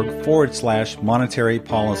mercatus.org/monetary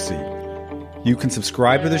policy. You can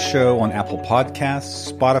subscribe to the show on Apple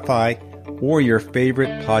Podcasts, Spotify, or your favorite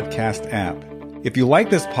podcast app. If you like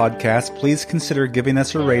this podcast, please consider giving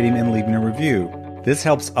us a rating and leaving a review. This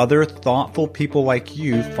helps other thoughtful people like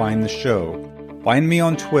you find the show. Find me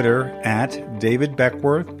on Twitter at David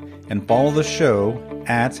Beckworth and follow the show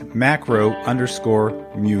at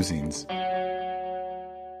macro_musings.